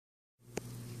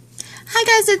Hi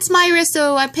guys, it's Myra.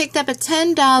 So I picked up a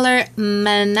 $10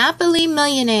 Monopoly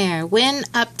Millionaire, win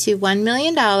up to $1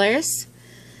 million.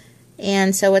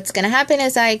 And so what's going to happen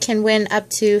is I can win up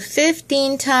to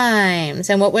 15 times.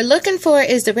 And what we're looking for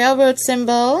is the railroad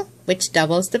symbol, which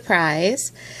doubles the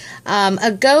prize,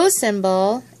 a go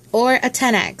symbol, or a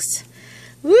 10x.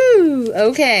 Woo!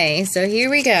 Okay, so here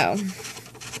we go.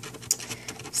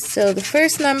 So the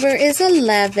first number is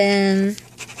 11,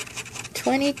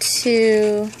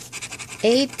 22,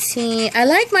 18. I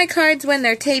like my cards when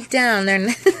they're taped down.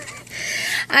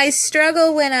 I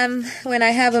struggle when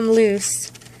I have them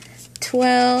loose.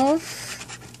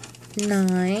 12,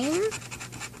 9,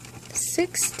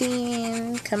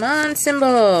 16. Come on,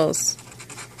 symbols.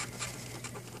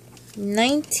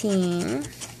 19,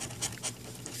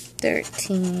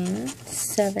 13,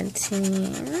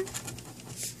 17,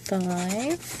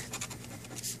 5,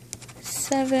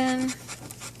 7,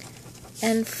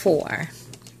 and 4.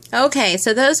 Okay,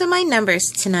 so those are my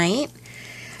numbers tonight.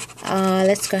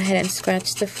 Let's go ahead and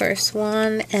scratch the first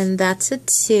one, and that's a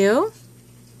 2.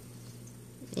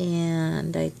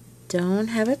 And I don't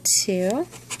have a 2.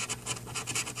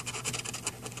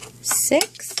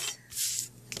 6.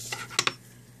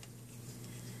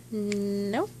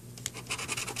 Nope.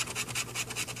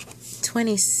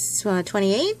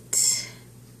 28.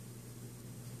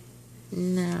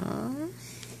 No.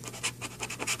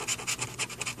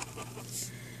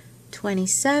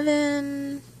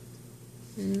 27.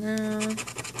 No.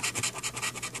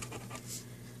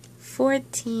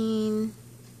 14.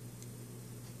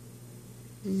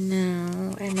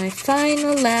 No. And my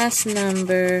final last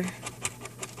number,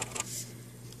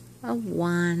 a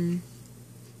 1.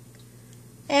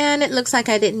 And it looks like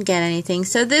I didn't get anything.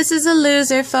 So this is a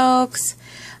loser, folks.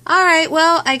 Alright,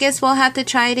 well, I guess we'll have to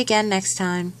try it again next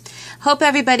time. Hope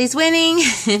everybody's winning.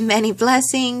 Many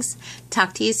blessings.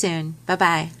 Talk to you soon.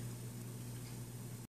 Bye-bye.